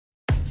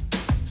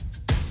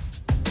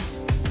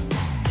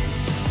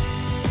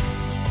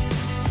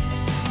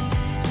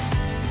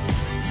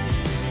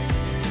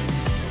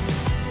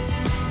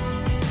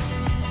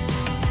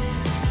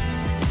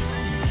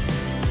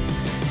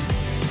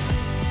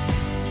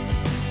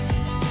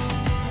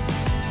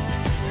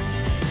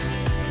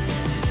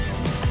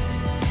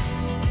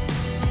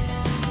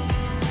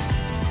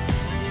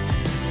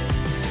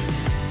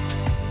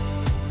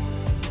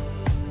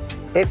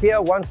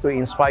APL wants to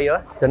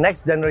inspire the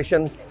next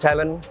generation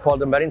talent for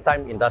the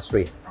maritime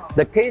industry.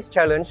 The Case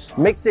Challenge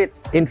makes it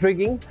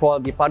intriguing for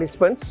the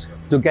participants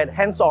to get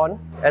hands-on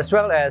as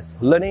well as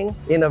learning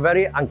in a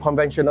very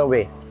unconventional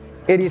way.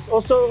 It is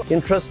also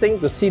interesting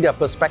to see their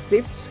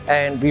perspectives,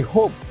 and we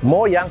hope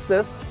more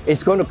youngsters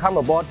is going to come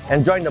aboard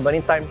and join the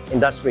maritime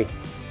industry.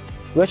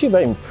 We're actually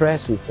very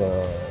impressed with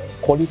the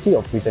quality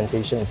of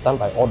presentations done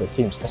by all the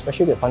teams,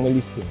 especially the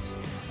finalist teams.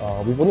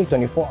 With only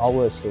 24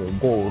 hours to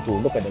go to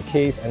look at the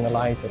case,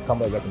 analyze, and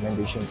come up with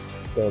recommendations.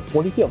 The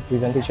quality of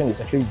presentation is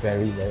actually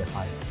very, very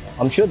high.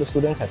 I'm sure the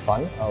students have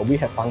fun, we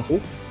have fun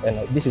too,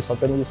 and this is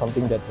certainly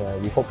something that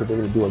we hope to be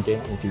able to do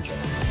again in future.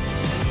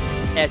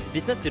 As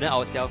business students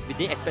ourselves, we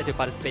didn't expect to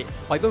participate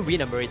or even win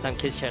a Maritime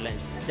Case Challenge.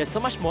 There's so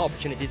much more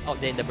opportunities out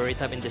there in the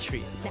maritime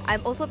industry.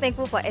 I'm also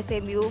thankful for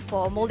SMU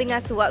for molding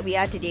us to what we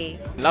are today.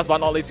 Last but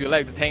not least, we would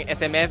like to thank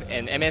SMF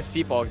and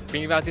MSC for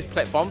bringing us this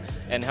platform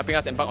and helping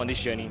us embark on this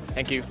journey.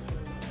 Thank you.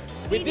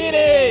 We did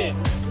it!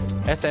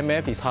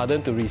 SMF is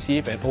heartened to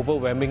receive an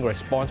overwhelming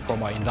response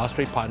from our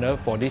industry partner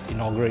for this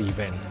inaugural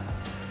event.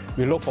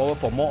 We look forward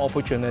for more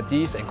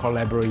opportunities and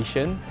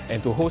collaboration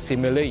and to hold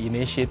similar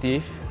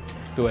initiatives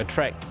to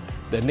attract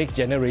the next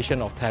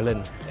generation of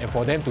talent and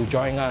for them to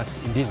join us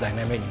in this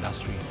dynamic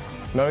industry.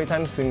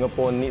 Maritime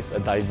Singapore needs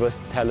a diverse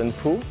talent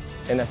pool,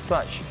 and as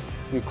such,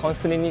 we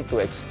constantly need to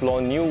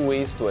explore new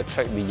ways to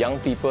attract the young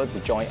people to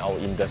join our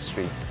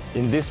industry.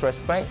 In this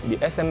respect, the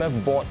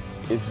SMF board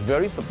is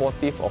very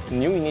supportive of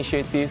new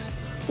initiatives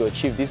to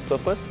achieve this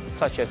purpose,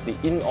 such as the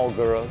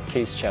inaugural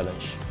Case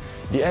Challenge.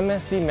 The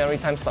MSC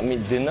Maritime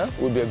Summit Dinner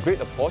will be a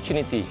great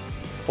opportunity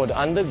for the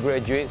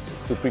undergraduates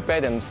to prepare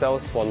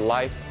themselves for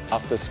life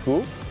after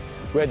school,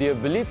 where the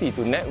ability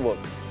to network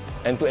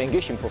and to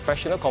engage in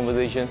professional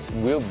conversations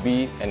will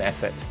be an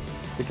asset.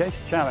 The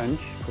Case Challenge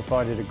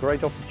provided a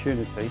great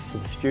opportunity for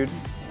the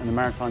students and the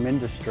maritime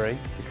industry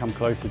to come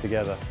closer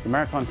together. The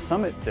Maritime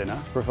Summit Dinner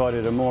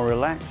provided a more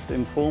relaxed,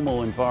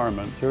 informal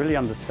environment to really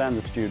understand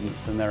the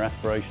students and their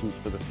aspirations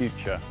for the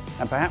future,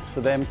 and perhaps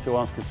for them to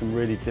ask us some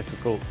really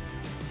difficult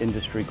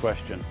industry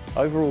questions.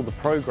 Overall, the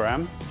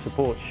programme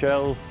supports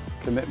Shell's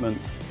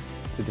commitments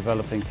to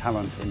developing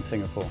talent in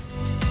Singapore.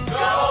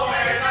 Global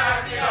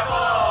Maritime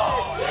Singapore!